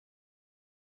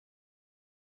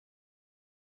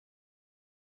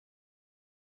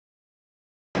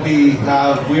We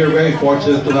are very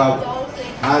fortunate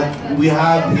to we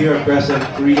have here present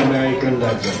three American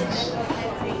legends: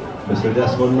 Mr.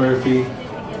 Desmond Murphy,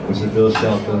 Mr. Bill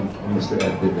Shelton, and Mr.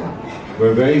 Edd Bivin.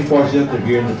 We're very fortunate they're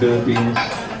here in the Philippines,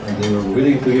 and they were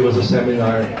willing to give us a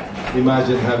seminar.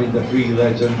 Imagine having the three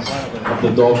legends of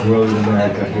the dog world in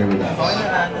America here with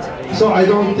us. So I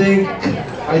don't think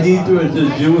I need to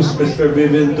introduce Mr.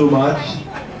 Bivin too much.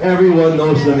 Everyone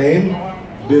knows the name,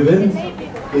 Bivin.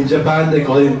 In Japan, they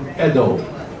call him Eddo.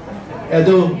 Edd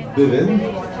Bivin.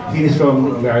 He's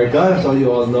from America, so you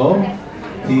all know.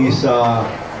 He's a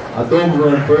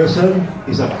Doberman person.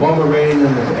 He's a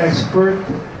Pomeranian expert.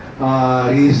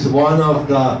 He's one of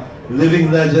the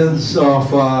living legends of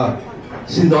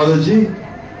Synology.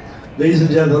 Ladies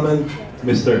and gentlemen,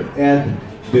 Mr. Edd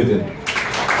Bivin.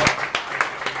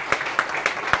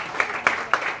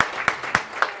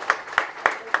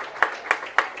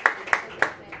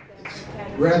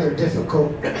 Rather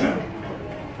difficult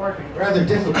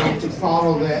to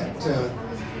follow that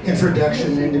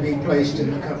introduction and to be placed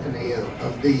in the company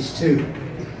of these two.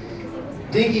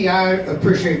 Dinky, I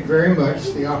appreciate very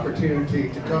much the opportunity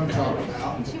to come talk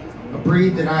about a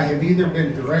breed that I have either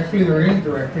been directly or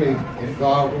indirectly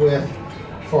involved with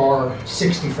for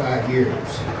 65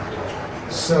 years.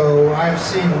 So I've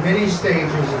seen many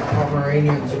stages of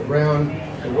Pomeranians around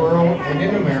the world and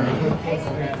in America,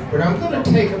 but I'm going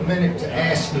to take a minute to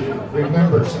ask you to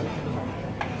remember something.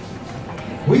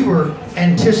 We were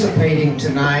anticipating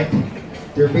tonight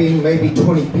there being maybe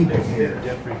 20 people here,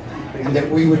 and that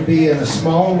we would be in a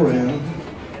small room,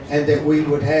 and that we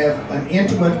would have an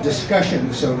intimate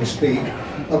discussion, so to speak,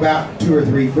 about 2 or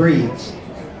 3 breeds.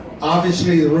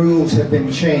 Obviously, the rules have been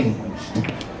changed.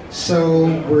 So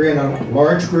we're in a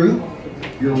large group.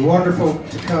 You're wonderful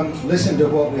to come listen to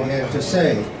what we have to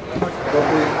say. But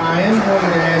I am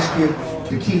going to ask you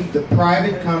to keep the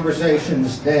private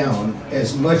conversations down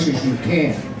as much as you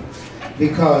can.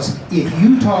 Because if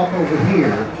you talk over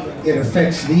here, it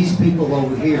affects these people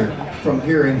over here from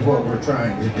hearing what we're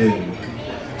trying to do.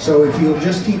 So if you'll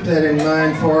just keep that in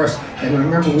mind for us, and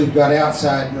remember we've got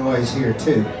outside noise here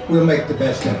too. We'll make the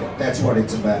best of it. That's what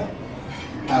it's about.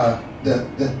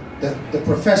 The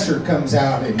professor comes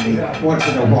out in me once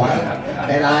in a while,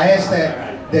 and I ask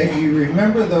that you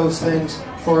remember those things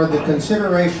for the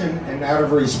consideration and out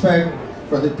of respect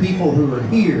for the people who are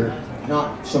here,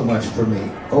 not so much for me.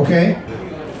 Okay?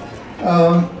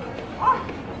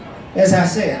 As I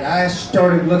said, I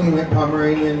started looking at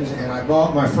Pomeranians, and I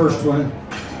bought my first one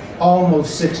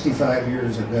almost 65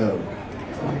 years ago.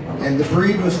 And the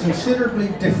breed was considerably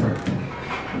different.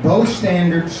 Both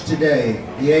standards today,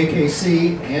 the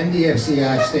AKC and the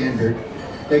FCI standard,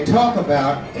 they talk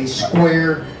about a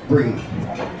square breed.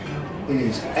 It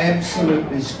is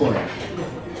absolutely square.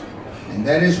 And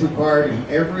that is required in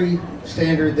every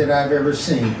standard that I've ever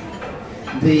seen.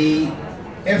 The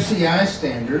FCI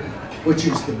standard, which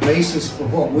is the basis for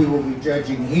what we will be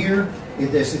judging here, if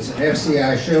this is an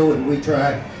FCI show and we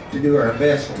try to do our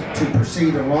best to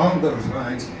proceed along those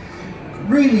lines,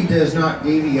 really does not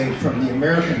deviate from the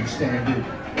American standard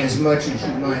as much as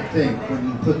you might think when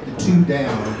you put the two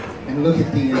down and look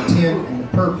at the intent and the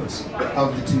purpose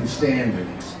of the two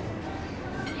standards.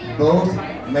 Both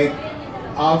make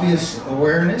obvious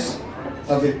awareness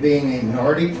of it being a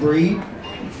Nordic breed,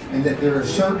 and that there are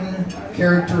certain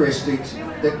characteristics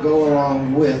that go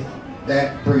along with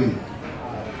that breed.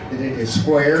 That it is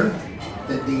square,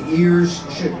 that the ears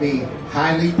should be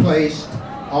highly placed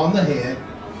on the head.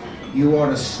 You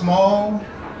want a small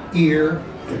ear,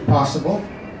 if possible.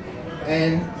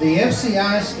 And the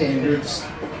FCI standards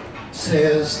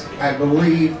says, I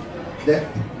believe, that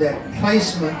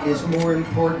placement is more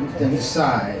important than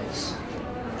size.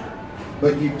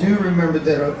 But you do remember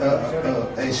that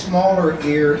a smaller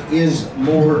ear is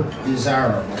more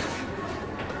desirable.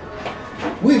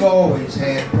 We've always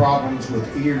had problems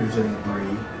with ears in the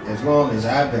breed, as long as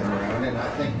I've been around, and I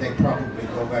think they probably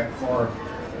go back far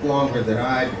longer than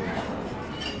I do.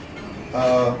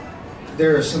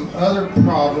 There are some other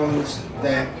problems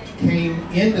that came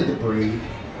into the breed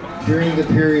during the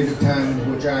period of time in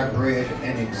which I bred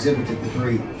and exhibited the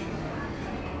breed.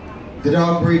 The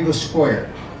dog breed was square.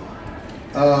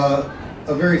 A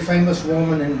very famous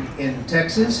woman in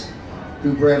Texas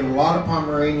who bred a lot of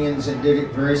Pomeranians and did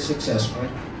it very successfully,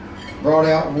 brought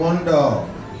out one dog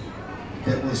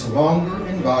that was longer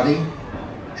in body,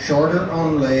 shorter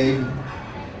on leg,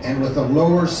 and with a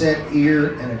lower set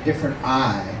ear and a different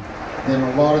eye than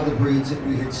a lot of the breeds that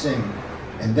we had seen.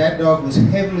 And that dog was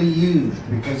heavily used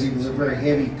because he was a very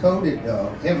heavily coated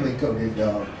dog,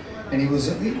 and he was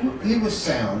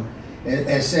sound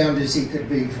as he could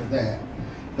be for that.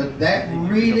 but that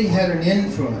really had an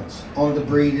influence on the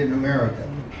breed in America.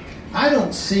 I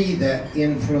don't see that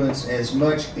influence as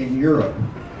much in Europe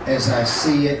as I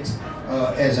see it,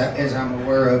 as I'm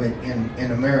aware of it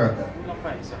in America.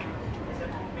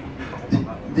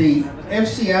 The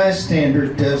FCI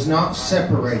standard does not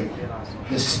separate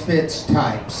the Spitz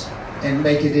types and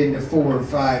make it into 4 or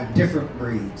 5 different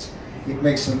breeds. It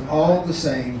makes them all the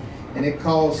same, and it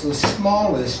calls the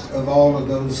smallest of all of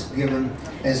those given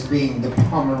as being the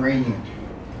Pomeranian.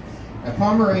 Now,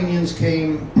 Pomeranians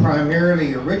came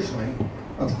primarily originally,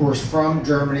 of course, from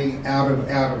Germany out of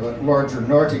a larger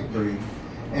Nordic breed.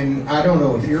 And I don't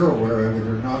know if you're aware of it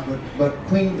or not, but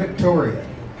Queen Victoria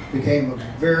became a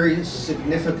very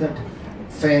significant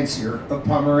fancier of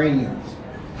Pomeranians.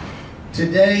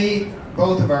 Today,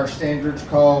 both of our standards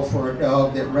call for a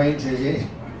dog that ranges,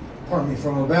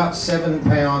 from about 7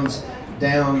 pounds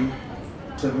down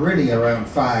to really around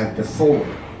 5 to 4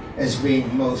 as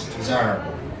being most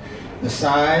desirable. The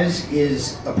size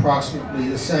is approximately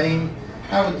the same.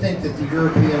 I would think that the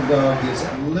European dog is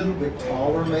a little bit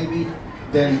taller maybe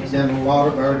than a lot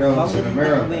of our dogs in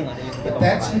America. But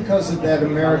that's because of that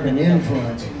American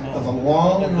influence of a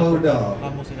long and low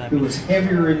dog who was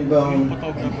heavier in bone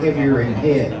and heavier in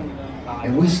head.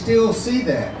 And we still see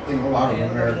that in a lot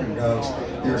of American dogs.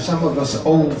 There are some of us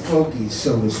old fogies,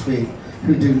 so to speak,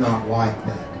 who do not like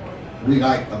that. We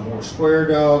like a more square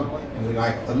dog, and we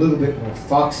like a little bit more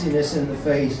foxiness in the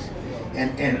face,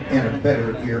 and a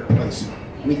better ear placement.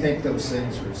 We think those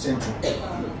things are essential.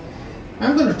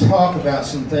 I'm going to talk about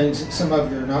some things that some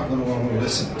of you are not going to want to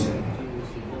listen to.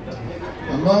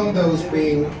 Among those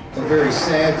being a very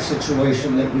sad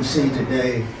situation that we see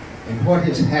today and what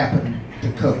has happened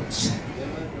to coats.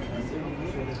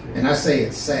 And I say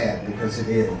it's sad because it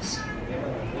is.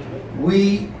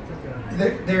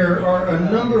 There are a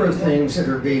number of things that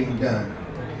are being done.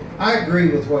 I agree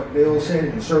with what Bill said,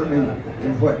 and certainly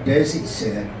in what Desi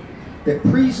said, that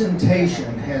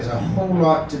presentation has a whole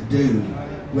lot to do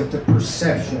with the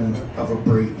perception of a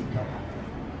breed.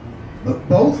 But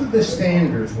both of the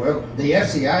standards, well, the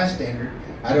FCI standard,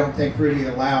 I don't think really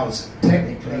allows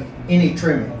technically any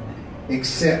trimming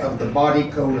except of the body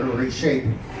coat or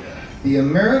reshaping. The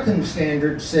American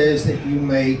standard says that you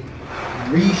may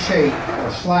reshape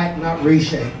or not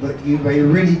reshape, but you may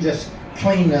really just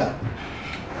clean up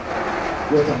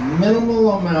with a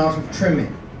minimal amount of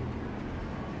trimming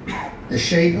the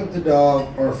shape of the dog,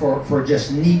 or for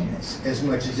just neatness as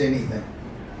much as anything.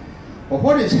 Well,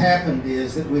 what has happened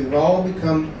is that we've all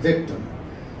become victim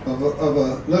of a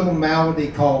little malady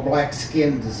called black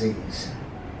skin disease.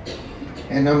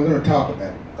 And I'm going to talk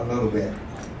about it a little bit.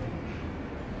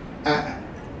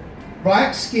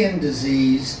 Black skin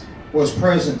disease was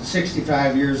present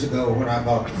 65 years ago when I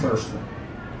bought the first one.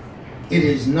 It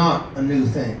is not a new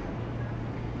thing.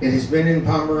 It has been in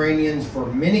Pomeranians for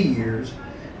many years,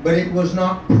 but it was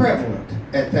not prevalent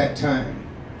at that time.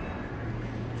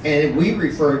 And we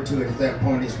referred to it at that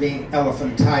point as being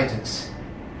elephantitis.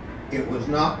 It was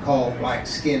not called black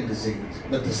skin disease,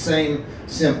 but the same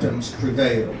symptoms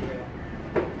prevailed.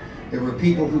 There were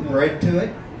people who bred to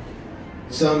it.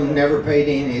 Some never paid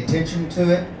any attention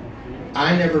to it.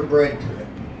 I never bred to it.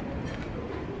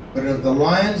 But of the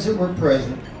lions that were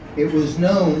present, it was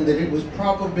known that it was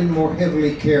probably more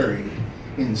heavily carried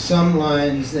in some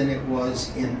lions than it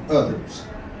was in others.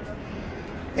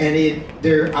 And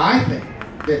I think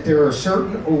that there are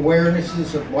certain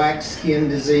awarenesses of black skin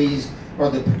disease or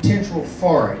the potential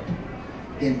for it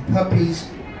in puppies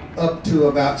up to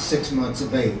about 6 months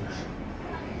of age.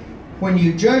 When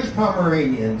you judge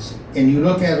Pomeranians and you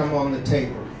look at them on the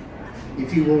table,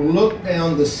 if you will look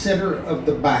down the center of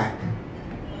the back,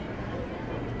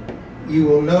 you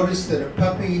will notice that a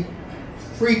puppy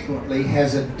frequently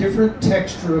has a different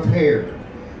texture of hair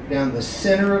down the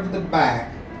center of the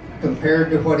back compared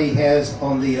to what he has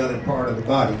on the other part of the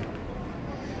body.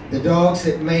 The dogs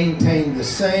that maintain the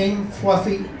same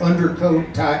fluffy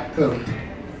undercoat type coat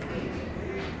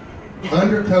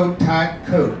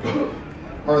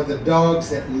are the dogs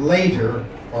that later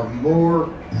are more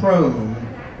prone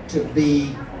to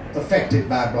be affected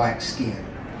by black skin.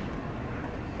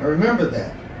 Now remember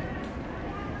that.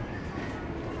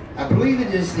 I believe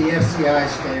it is the FCI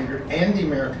standard and the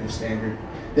American standard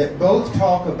that both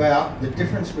talk about the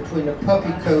difference between a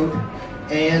puppy coat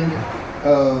and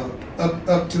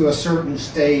up to a certain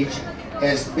stage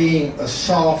as being a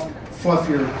soft,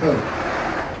 fluffier coat.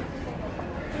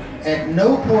 At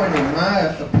no point, in my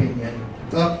opinion,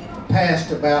 up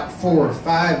past about 4 or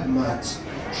 5 months,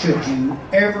 should you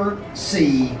ever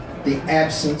see the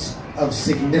absence of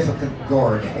significant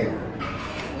guard hair.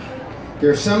 There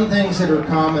are some things that are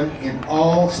common in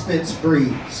all Spitz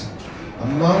breeds,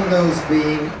 among those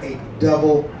being a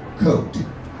double coat.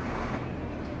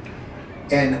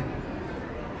 And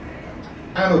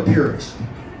I'm a purist.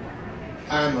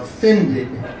 I'm offended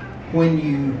when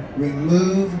you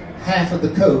remove half of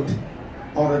the coat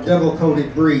on a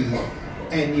double-coated breed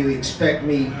and you expect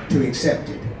me to accept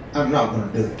it. I'm not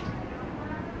going to do it.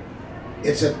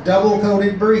 It's a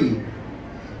double-coated breed.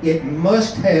 It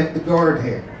must have the guard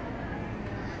hair.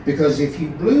 Because if you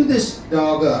blew this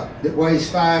dog up that weighs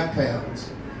 5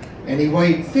 pounds and he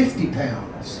weighed 50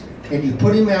 pounds and you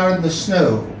put him out in the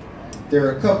snow, there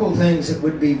are a couple things that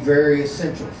would be very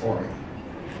essential for him.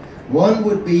 One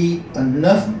would be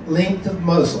enough length of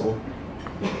muzzle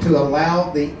to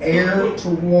allow the air to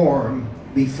warm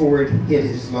before it hit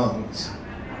his lungs.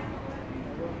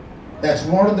 That's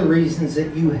one of the reasons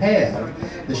that you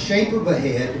have the shape of a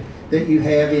head that you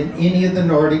have in any of the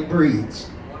Nordic breeds.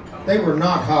 They were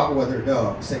not hot weather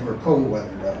dogs, they were cold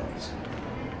weather dogs.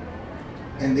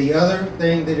 And the other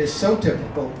thing that is so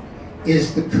typical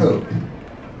is the coat.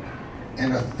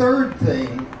 And a third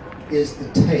thing is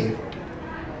the tail.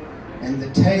 And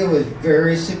the tail is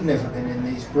very significant in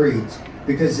these breeds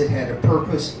because it had a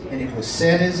purpose and it was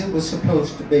set as it was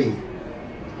supposed to be.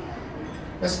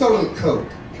 Let's go to the coat.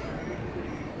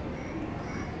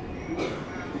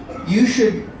 You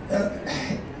should,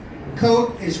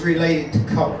 coat is related to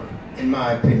color, in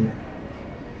my opinion.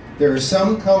 There are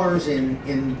some colors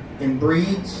in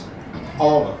breeds,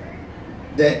 all of them,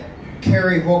 that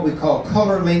carry what we call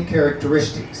color-linked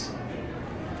characteristics.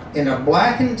 In a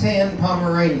black and tan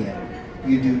Pomeranian,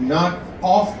 you do not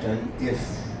often,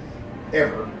 if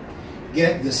ever,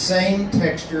 get the same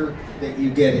texture that you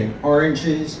get in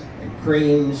oranges and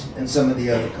creams and some of the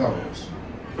other colors.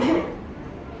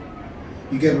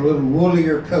 You get a little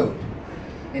woollier coat.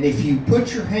 And if you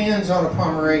put your hands on a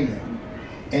Pomeranian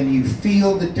and you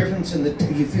feel the difference in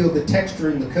you feel the texture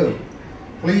in the coat,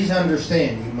 please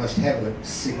understand you must have a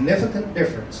significant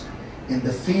difference in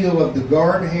the feel of the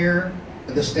guard hair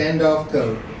of the standoff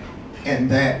coat and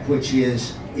that which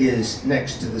is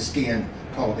next to the skin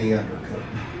called the undercoat.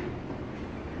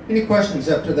 Any questions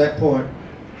up to that point?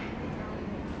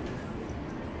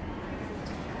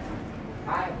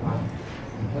 I have one.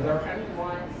 Are there any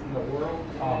ones in the world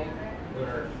today that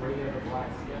are afraid of the black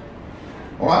skin?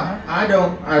 Well, I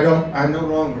no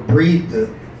longer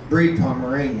breed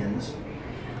Pomeranians.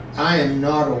 I am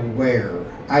not aware.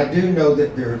 I do know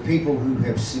that there are people who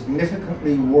have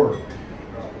significantly worked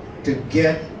to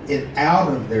get it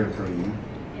out of their breed,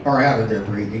 or out of their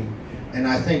breeding, and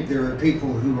I think there are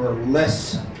people who are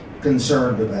less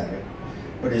concerned about it.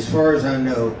 But as far as I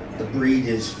know, the breed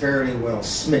is fairly well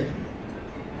smitten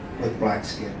with black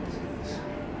skin disease.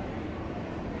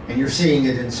 And you're seeing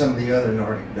it in some of the other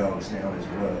Nordic dogs now as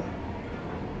well.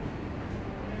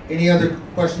 Any other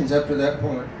questions up to that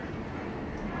point?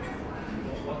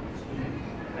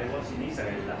 I was in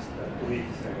Israel last 2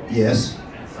 weeks ago. Yes.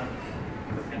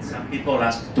 And some people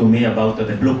asked to me about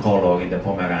the blue color in the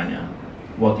Pomeranian.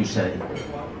 What you say?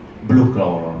 Blue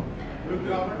color. Blue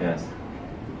color? Yes.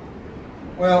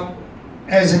 Well,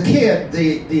 as a kid,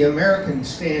 the American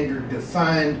standard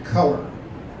defined color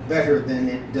better than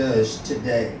it does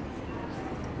today.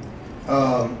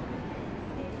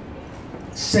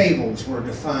 Sables were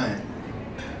defined.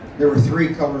 There were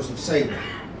 3 colors of sable.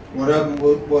 One of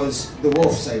them was the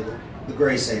wolf sable, the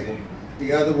gray sable.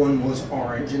 The other one was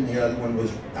orange, and the other one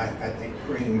was, I think,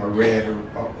 cream or red or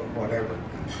whatever.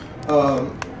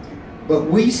 But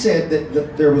we said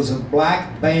that there was a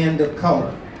black band of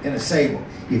color in a sable.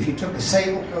 If you took a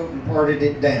sable coat and parted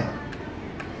it down,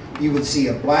 you would see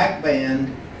a black band,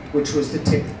 which was the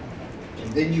tipping.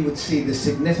 And then you would see the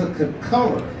significant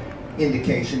color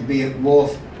indication, be it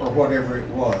wolf or whatever it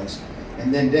was.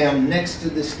 And then down next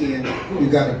to the skin, you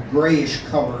got a grayish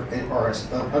color or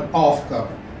an off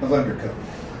color of undercoat.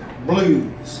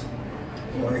 Blues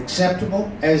were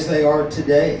acceptable as they are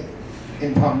today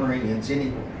in Pomeranians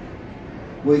anyway.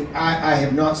 I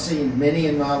have not seen many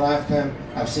in my lifetime.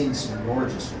 I've seen some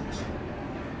gorgeous ones.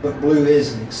 But blue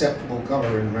is an acceptable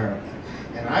color in America.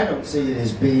 And I don't see it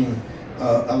as being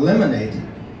eliminated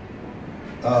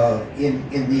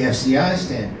in the FCI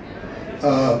standard.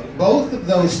 Both of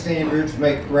those standards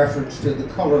make reference to the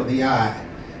color of the eye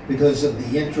because of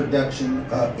the introduction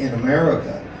in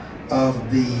America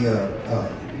of the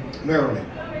Maryland.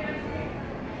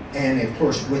 And of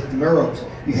course, with the Merles,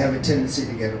 you have a tendency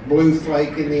to get a blue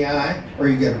flake in the eye, or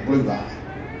you get a blue eye.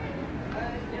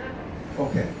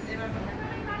 Okay.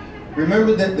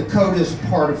 Remember that the coat is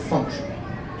part of function.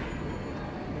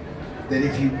 That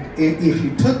if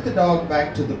you took the dog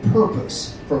back to the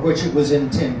purpose for which it was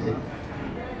intended,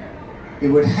 it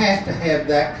would have to have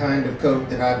that kind of coat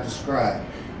that I've described.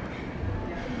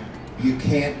 You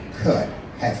can't cut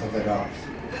half of it off.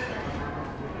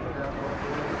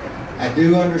 I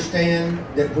do understand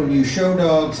that when you show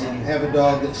dogs and you have a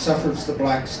dog that suffers the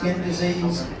black skin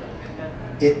disease,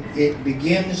 it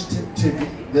begins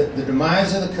the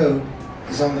demise of the coat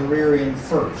is on the rear end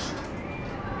first.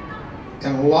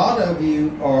 And a lot of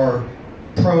you are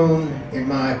prone, in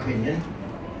my opinion,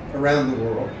 around the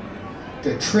world,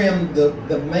 to trim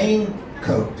the mane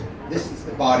coat. This is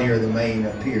the body or the mane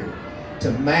up here,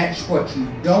 to match what you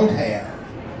don't have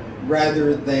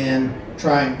rather than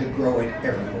trying to grow it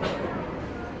everywhere.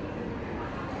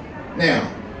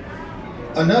 Now,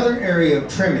 another area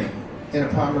of trimming in a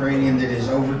Pomeranian that is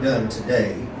overdone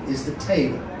today is the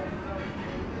tail.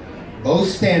 Both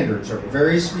standards are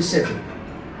very specific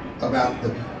about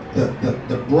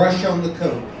the brush on the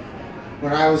coat.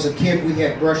 When I was a kid, we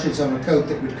had brushes on the coat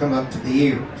that would come up to the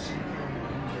ears.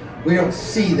 We don't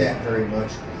see that very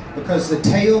much because the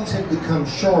tails have become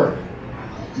shorter,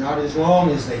 not as long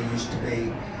as they used to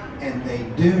be, and they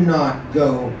do not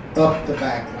go up the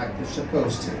back like they're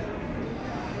supposed to.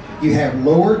 You have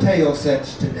lower tail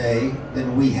sets today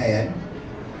than we had,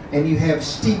 and you have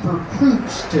steeper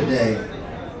croups today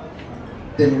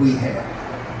than we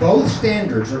had. Both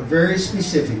standards are very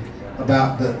specific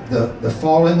about the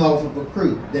falling off of a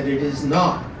croup, that it is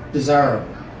not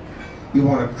desirable. You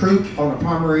want a croup on a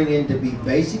Pomeranian to be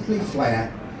basically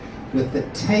flat with the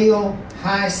tail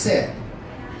high set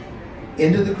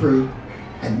into the croup,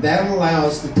 and that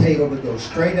allows the tail to go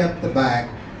straight up the back,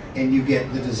 and you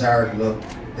get the desired look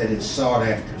that is sought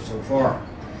after so far.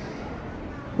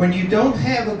 When you don't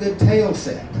have a good tail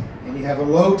set and you have a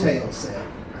low tail set,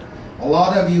 a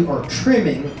lot of you are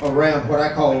trimming around what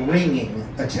I call ringing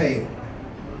a tail,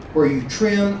 where you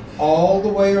trim all the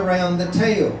way around the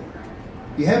tail.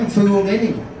 You haven't fooled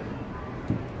anyone,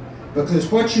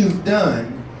 because what you've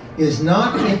done is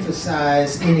not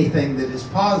emphasize anything that is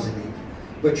positive,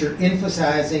 but you're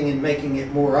emphasizing and making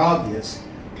it more obvious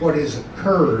what has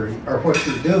occurred or what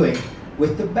you're doing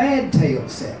with the bad tail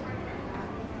set.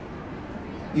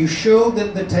 You show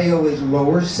that the tail is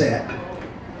lower set,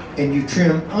 and you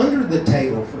trim under the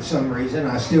tail for some reason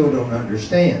I still don't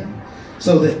understand,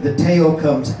 so that the tail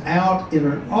comes out in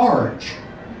an arch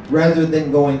rather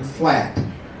than going flat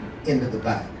into the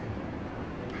back.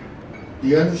 Do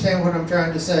you understand what I'm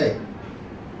trying to say?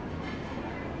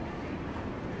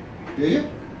 Do you?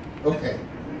 Okay.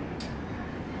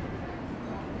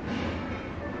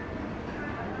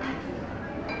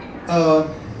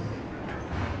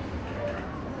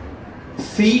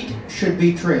 Feet should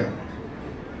be trimmed.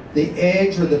 The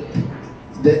edge or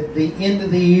the end of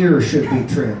the ear should be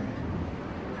trimmed.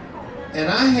 And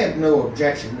I have no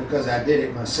objection because I did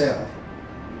it myself.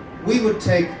 We would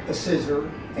take a scissor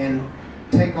and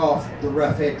take off the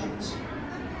rough edges,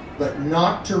 but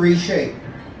not to reshape.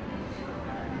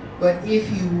 But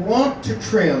if you want to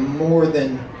trim more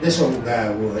than this old guy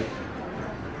would,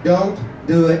 don't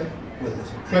do it with a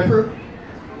clipper.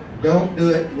 Don't do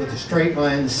it with a straight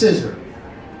line scissor.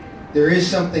 There is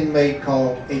something made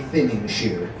called a thinning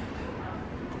shear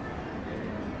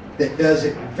that does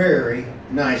it very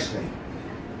nicely.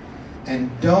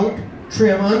 And don't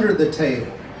trim under the tail.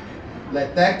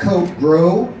 Let that coat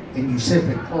grow, and you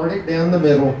simply part it down the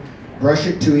middle, brush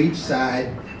it to each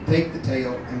side, take the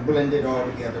tail, and blend it all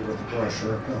together with a brush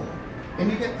or a comb.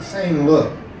 And you get the same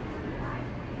look.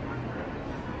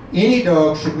 Any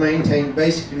dog should maintain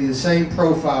basically the same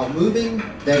profile moving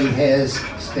that he has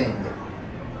standing.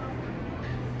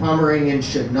 Pomeranians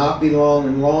should not be long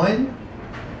in loin.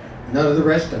 None of the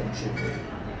rest of them should be.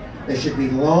 They should be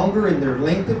longer in their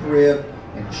length of rib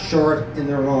and short in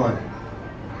their loin.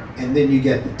 And then you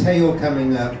get the tail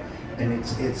coming up, and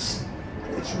it's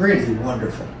really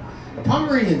wonderful. The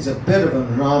Pomeranian's a bit of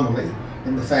an anomaly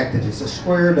in the fact that it's a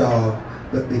square dog,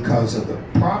 but because of the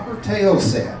proper tail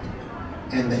set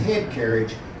and the head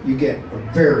carriage, you get a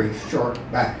very short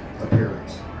back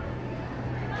appearance.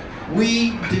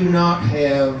 We do not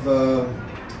have,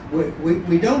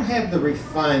 we don't have the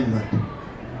refinement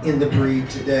in the breed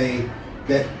today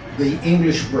that the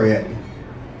English bred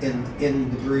in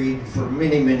the breed for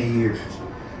many, many years.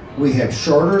 We have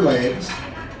shorter legs,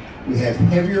 we have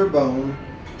heavier bone,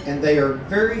 and they are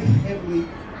very heavily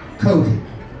coated.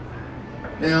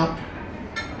 Now,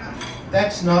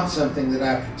 that's not something that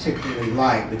I particularly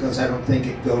like because I don't think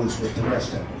it goes with the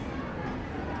rest of it.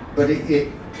 But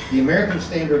the American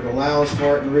standard allows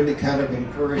for it and really kind of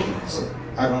encourages it.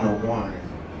 I don't know why.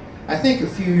 I think a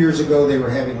few years ago they were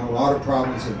having a lot of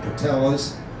problems in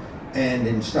patellas and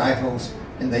in stifles,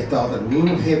 and they thought that a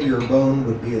little heavier bone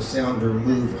would be a sounder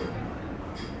mover.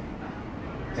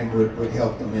 and would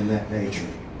help them in that nature.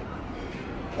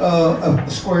 A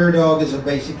square dog is a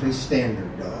basically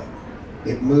standard dog.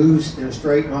 It moves in a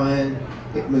straight line.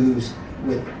 It moves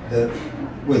with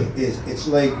its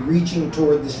leg reaching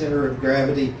toward the center of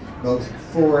gravity, both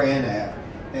fore and aft,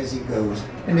 as he goes.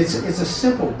 And it's a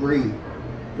simple breed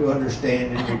to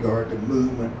understand in regard to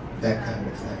movement, that kind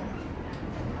of thing.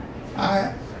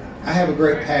 I have a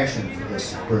great passion for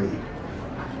this breed,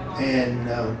 and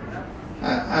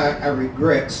I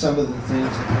regret some of the things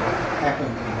that have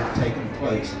happened and have taken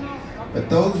place. But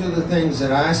those are the things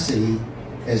that I see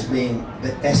as being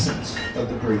the essence of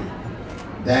the breed.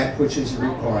 That which is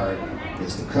required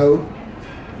is the coat,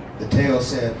 the tail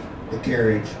set, the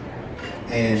carriage,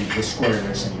 and the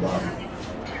squareness in body.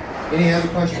 Any other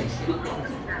questions?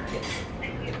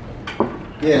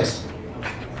 Yes.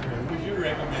 Would you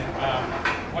recommend,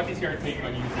 what is your take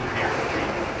on using hairspray?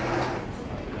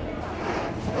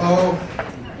 Oh,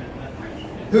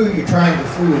 who are you trying to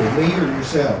fool, me or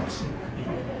yourselves?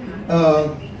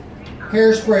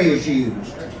 Hairspray is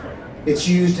used. It's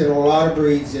used in a lot of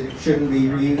breeds that it shouldn't be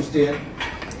used in.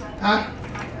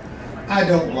 I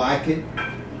don't like it.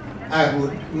 I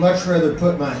would much rather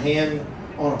put my hand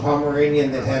on a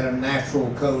Pomeranian that had a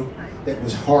natural coat, that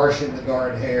was harsh in the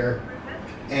guard hair,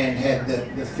 and had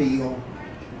the feel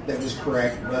that was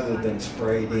correct rather than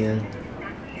sprayed in.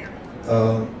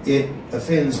 It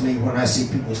offends me when I see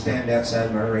people stand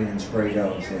outside my ring and spray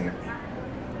dogs in.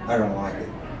 I don't like it.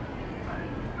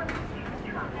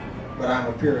 But I'm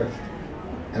a purist,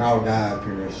 and I'll die a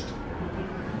purist.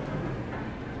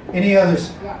 Any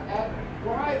others? Yeah, and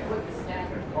why would the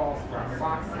standard calls for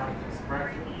fox-like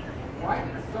expression? Why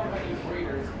did so many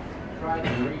breeders try to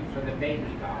breed for the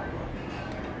baby dog?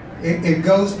 It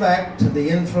goes back to the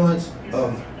influence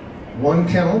of one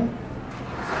kennel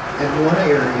and one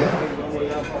area.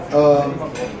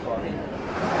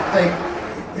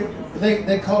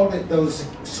 They called it those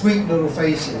sweet little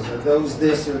faces, or those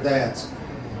this or that.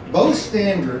 Both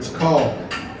standards call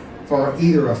for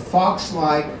either a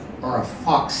fox-like or a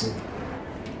foxy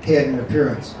head and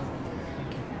appearance.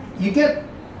 You get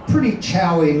pretty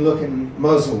chowy looking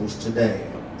muzzles today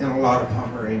in a lot of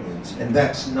Pomeranians, and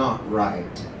that's not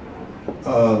right.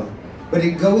 But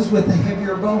it goes with the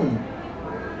heavier bone.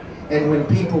 And when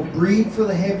people breed for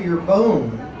the heavier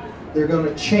bone, they're going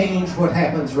to change what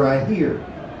happens right here.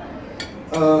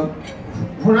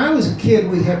 When I was a kid,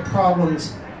 we had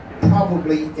problems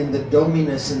probably in the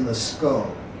dominess in the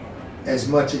skull as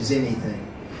much as anything.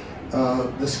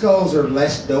 The skulls are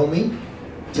less domy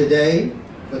today,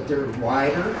 but they're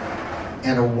wider,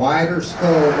 and a wider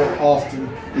skull will often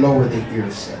lower the ear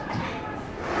set.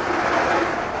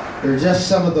 There are just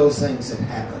some of those things that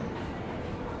happen.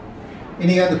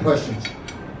 Any other questions?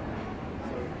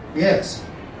 Yes?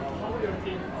 How do you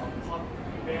think of top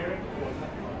bear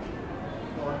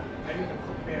or I mean the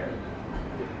cook bear?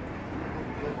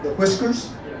 The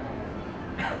whiskers?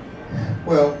 Yeah.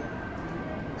 Well,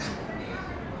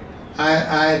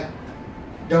 I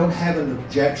don't have an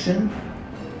objection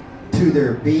to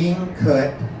their being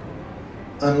cut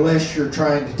unless you're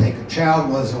trying to take a chow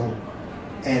muzzle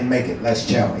and make it less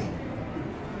chowy.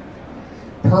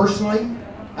 Personally,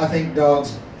 I think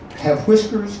dogs have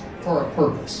whiskers for a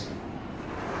purpose.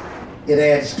 It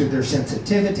adds to their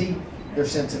sensitivity, their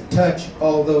sense of touch,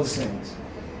 all those things.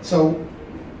 So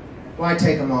why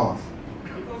take them off?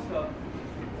 Because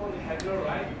for the header,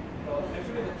 right?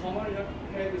 Actually, the Pomeranian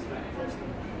head is like first.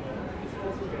 It's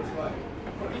also very wide.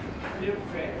 But if they're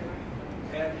fair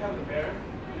and have the bear,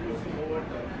 you lose more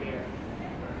the bear.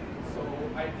 So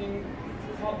I think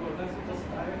top will not just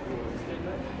die or stay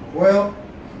there. Well,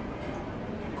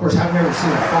 of course, I've never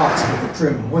seen a fox with a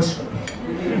trim whisker.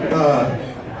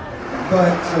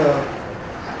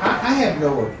 I have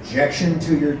no objection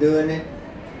to your doing it.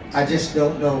 I just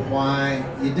don't know why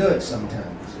you do it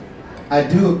sometimes. I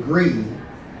do agree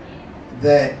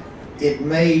that it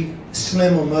may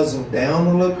slim a muzzle down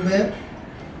a little bit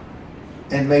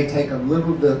and may take a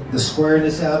little the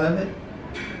squareness out of it,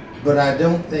 but I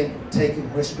don't think taking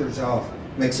whiskers off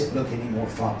makes it look any more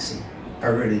foxy. I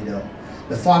really don't.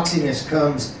 The foxiness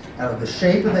comes out of the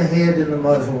shape of the head and the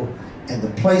muzzle and the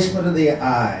placement of the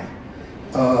eye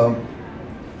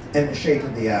and the shape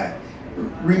of the eye.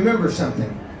 Remember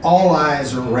something, all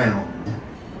eyes are round.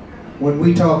 When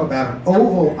we talk about an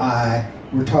oval eye,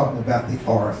 we're talking about the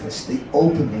orifice, the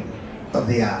opening of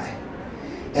the eye.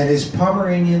 And as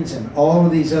Pomeranians and all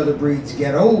of these other breeds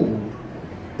get old,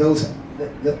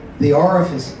 the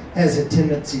orifice has a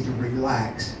tendency to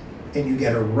relax, and you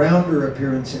get a rounder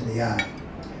appearance in the eye.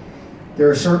 There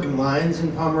are certain lines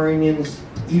in Pomeranians,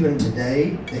 even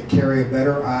today, that carry a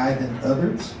better eye than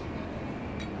others.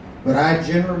 But I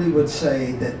generally would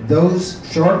say that those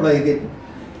short-legged,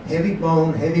 heavy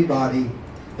bone, heavy body,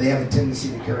 they have a tendency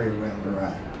to carry around their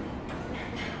eye.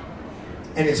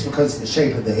 And it's because of the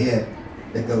shape of the head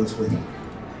that goes with it.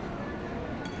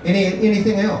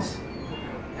 Anything else?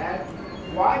 And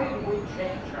why did we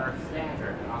change our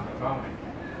standard on the bowing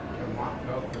to want to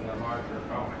go for the larger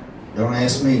bowing? Don't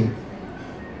ask me.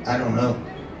 I don't know.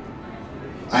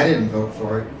 I didn't vote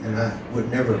for it, and I would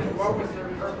never vote What for was it. their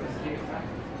purpose, do you think?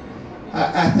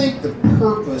 I think the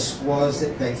purpose was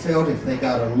that they felt if they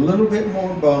got a little bit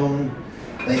more bone,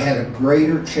 they had a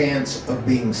greater chance of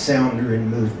being sounder in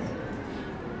movement.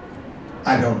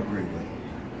 I don't agree with it.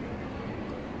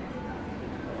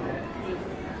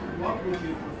 What would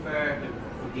you prefer to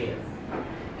forgive?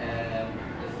 A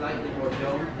slightly more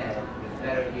domed head with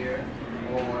better ear,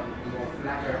 or more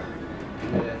flatter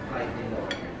with a slightly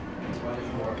lower ear? What is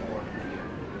more important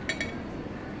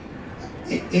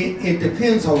to you? It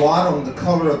depends a lot on the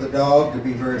color of the dog, to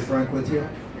be very frank with you.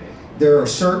 There are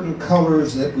certain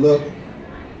colors that look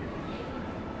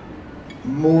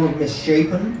more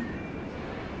misshapen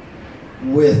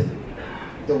with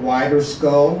the wider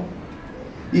skull.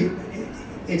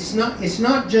 It's not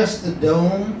just the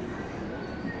dome.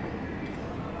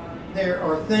 There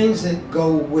are things that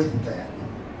go with that.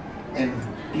 And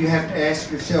you have to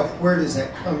ask yourself, where does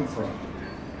that come from?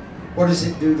 What does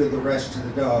it do to the rest of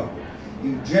the dog?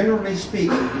 You generally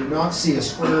speaking do not see a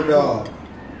square dog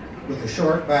with a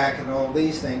short back and all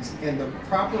these things and the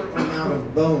proper amount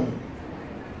of bone,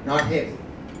 not heavy,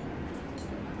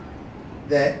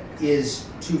 that is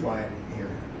too wide in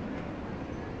here.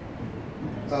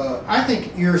 I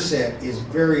think ear set is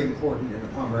very important in a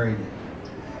Pomeranian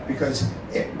because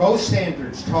both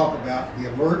standards talk about the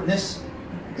alertness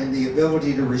and the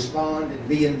ability to respond and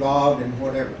be involved in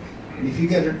whatever. And if you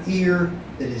get an ear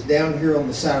that is down here on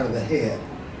the side of the head,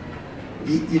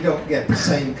 you don't get the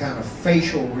same kind of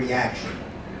facial reaction.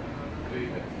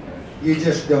 You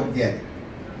just don't get it.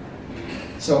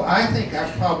 So I think I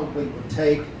probably would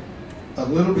take a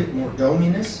little bit more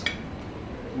dominess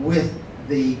with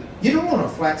the, you don't want a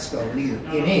flat skull in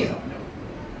any of them,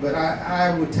 but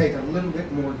I would take a little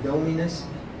bit more dominess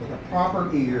with a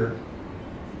proper ear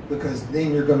because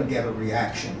then you're going to get a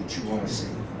reaction that you want to see.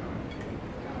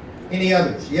 Any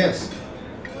others? Yes?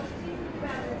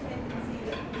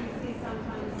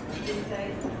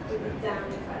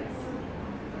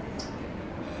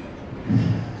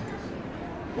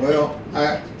 Well,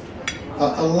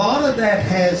 a lot of that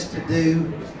has to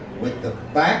do with the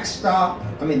backstop.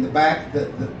 I mean, the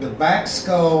back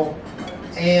skull,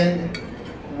 and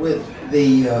with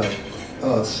the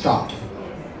stop.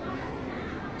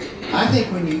 I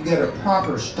think when you get a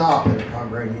proper stop in a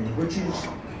Pomeranian, which is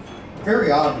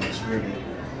very obvious, really,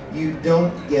 you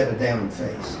don't get a down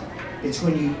face. It's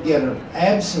when you get an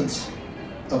absence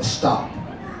of stop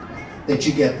that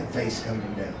you get the face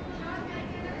coming down.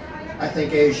 I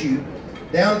think as you,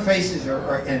 down faces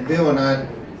are, and Bill and I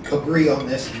agree on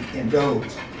this in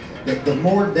dogs, that the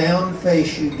more down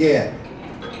face you get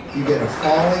a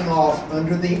falling off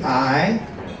under the eye,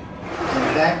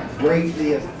 and that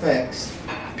greatly affects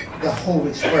the whole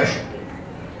expression.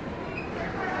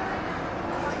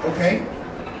 Okay?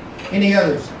 Any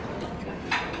others?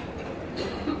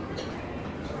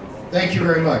 Thank you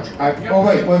very much. Oh,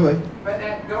 wait. But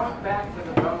then going back to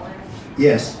the bowing.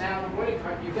 Yes. Now,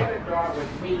 you get a dog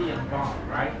with medium bone,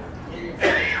 right?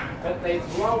 But they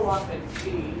blow up in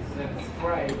cheese and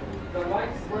spray the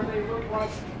legs where they look like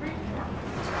street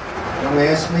cars. Don't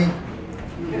ask me.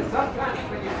 Because sometimes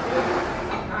when you do,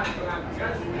 sometimes when I'm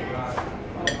judging a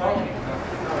bowing,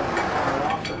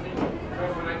 off for me, but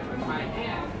when I put my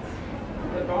hands,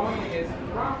 the bowing is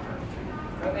proper.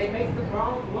 But they make the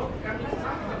bone look, I mean,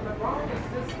 sometimes the bone is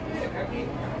this big. I mean,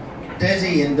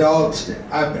 Desi and dogs,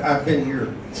 I've been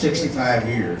here 65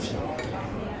 years.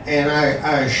 And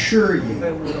I assure you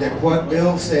that what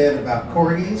Bill said about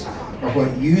corgis or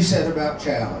what you said about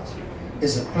chows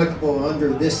is applicable under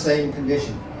this same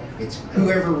condition. It's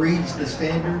whoever reads the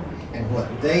standard and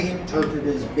what they interpret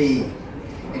as being.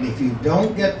 And if you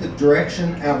don't get the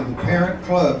direction out of the parent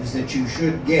clubs that you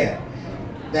should get,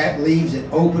 that leaves it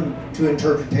open to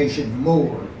interpretation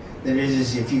more than it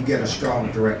is if you get a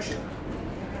strong direction.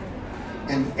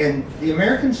 And the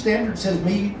American standard says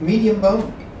medium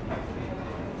bone.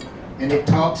 And it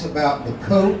talks about the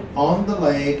coat on the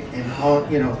leg and on,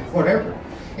 whatever.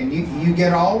 And you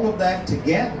get all of that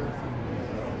together.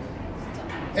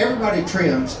 Everybody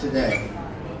trims today.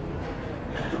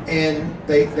 And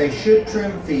they should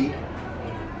trim feet,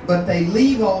 but they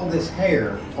leave all this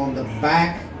hair on the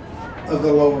back of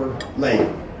the lower leg.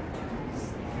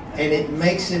 And it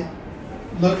makes it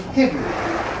look heavier.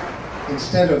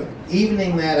 instead of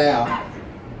evening that out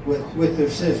with their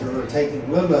scissor or taking a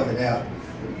little of it out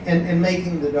and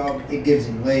making the dog, it gives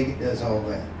him leg, it does all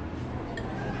that.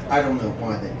 I don't know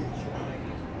why they do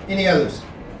that. Any others?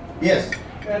 Yes?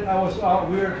 And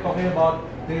we were talking about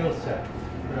tail set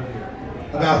earlier.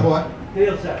 About what?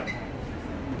 Tail set.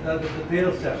 The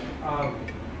tail set.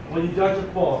 When you judge a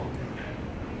paw,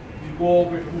 you go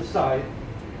over from the side.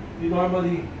 You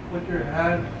normally put your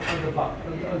hand on the butt,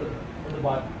 on the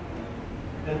butt,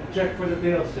 and check for the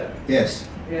tail set. Yes.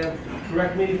 And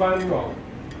correct me if I'm wrong.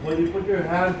 When you put your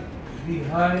hand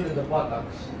behind the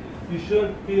buttocks, you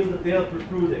shouldn't feel the tail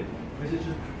protruding because it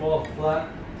should fall flat.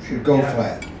 Should go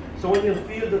flat. So when you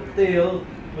feel the tail,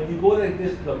 when you go like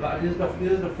this to the back, this is the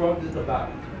front, this is the back.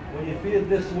 When you feel it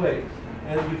this way,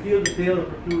 and you feel the tail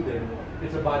protruding,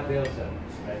 it's a bad tail set.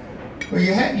 Well,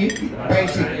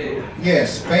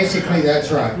 basically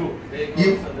that's right.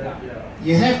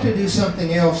 You have to do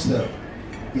something else though.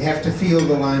 You have to feel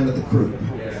the line of the croup.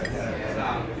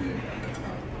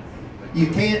 You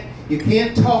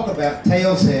can't talk about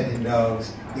tail set in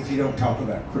dogs if you don't talk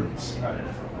about croups.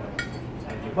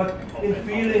 But in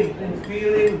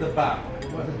feeling the back,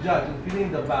 as a judge, in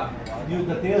feeling the back,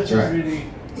 the tail set really.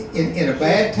 In a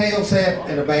bad tail set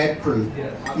and a bad croup,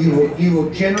 you will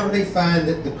generally find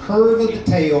that the curve of the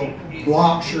tail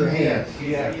blocks your hand.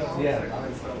 Yes.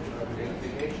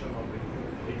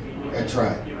 That's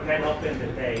right. You can open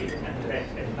the tail and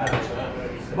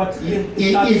but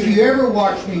if you ever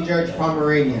watch me judge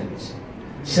Pomeranians,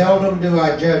 seldom do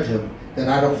I judge them that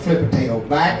I don't flip a tail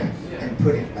back and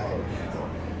put it back.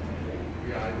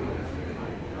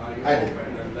 I do.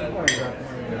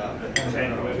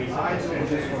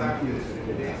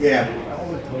 Yeah.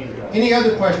 Any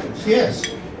other questions? Yes.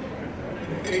 In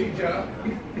Asia,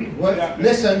 What?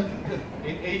 Listen.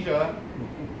 In Asia,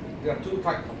 there are two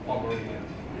types of Pomeranian.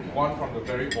 One from the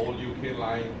very old UK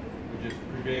line, which is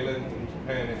prevalent in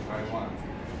Japan and Taiwan,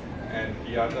 and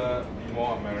the other, the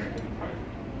more American type.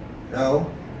 No.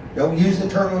 Don't use the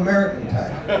term American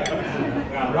type.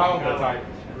 Round the type.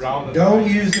 Don't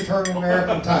use the term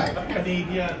American type.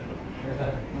 Canadian.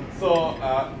 So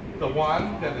the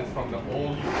one that is from the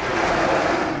old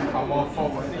UK are more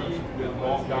foxy with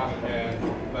more dark hair,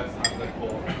 less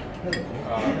undercoat.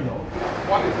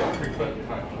 What is your preferred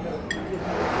type?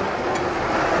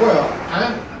 Well,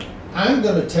 I'm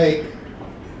going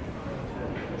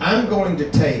to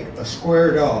take a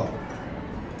square dog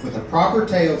with a proper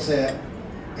tail set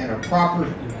and a proper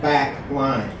back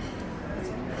line.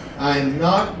 I'm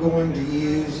not going to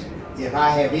use, if I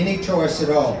have any choice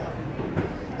at all,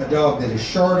 a dog that is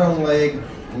short on leg,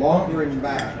 longer in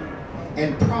back,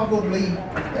 and probably,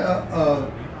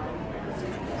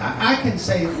 I can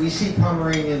say that we see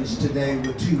Pomeranians today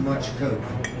with too much coat.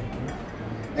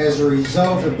 As a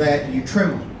result of that, you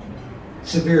trim them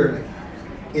severely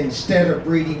instead of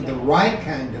breeding the right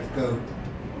kind of coat.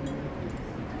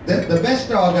 The best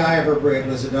dog I ever bred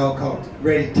was a dog called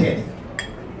Ready Teddy.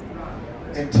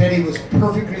 And Teddy was a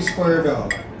perfectly square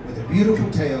dog with a beautiful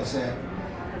tail set.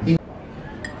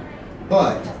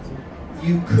 But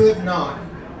you could not,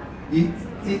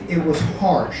 it was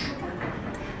harsh.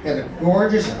 Had a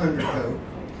gorgeous undercoat.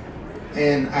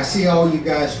 And I see all you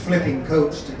guys flipping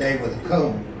coats today with a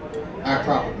comb. I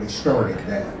probably started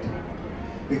that.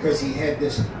 Because he had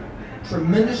this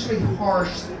tremendously harsh,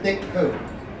 thick coat.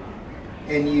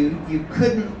 And you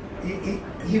couldn't,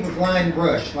 he was line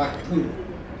brushed like a poodle.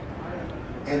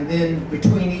 And then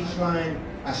between each line,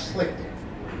 I slicked it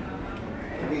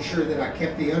to be sure that I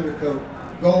kept the undercoat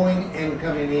going and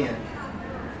coming in.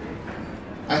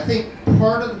 I think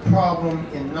part of the problem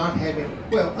in not having,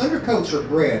 well, undercoats are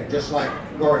bred just like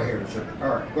guard hairs or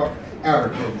outer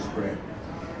coat is bred.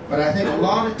 But I think a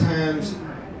lot of times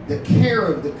the care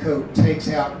of the coat takes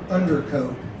out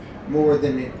undercoat more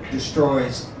than it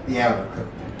destroys the outer coat.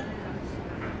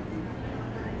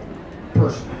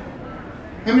 Personally.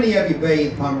 How many of you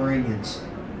bathe Pomeranians?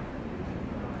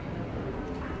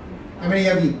 How many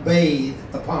of you bathe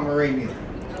a Pomeranian?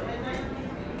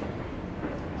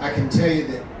 I can tell you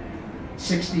that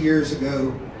 60 years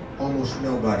ago, almost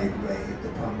nobody bathed a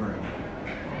Pomeranian.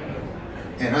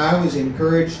 And I was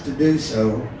encouraged to do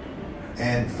so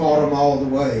and fought them all the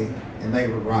way, and they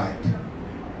were right.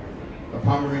 A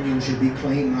Pomeranian should be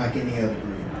clean like any other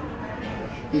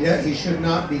breed. He should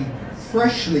not be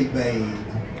freshly bathed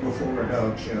before a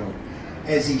dog show,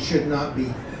 as he should not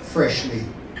be freshly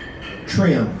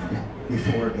trimmed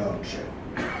before a dog show.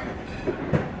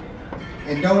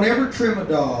 And don't ever trim a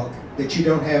dog that you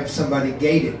don't have somebody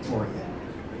gate it for you.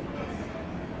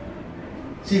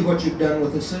 See what you've done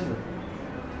with a scissor,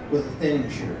 with a thinning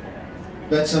shear.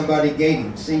 Let somebody gate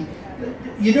him. See,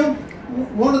 You know,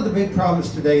 one of the big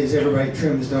problems today is everybody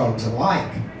trims dogs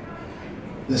alike,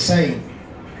 the same,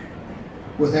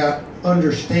 without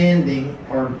understanding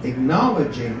or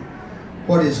acknowledging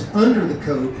what is under the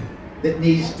coat that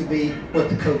needs to be what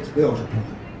the coat's built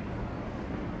upon.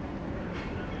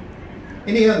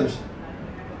 Any others?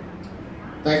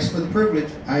 Thanks for the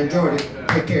privilege. I enjoyed it.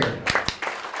 Take care.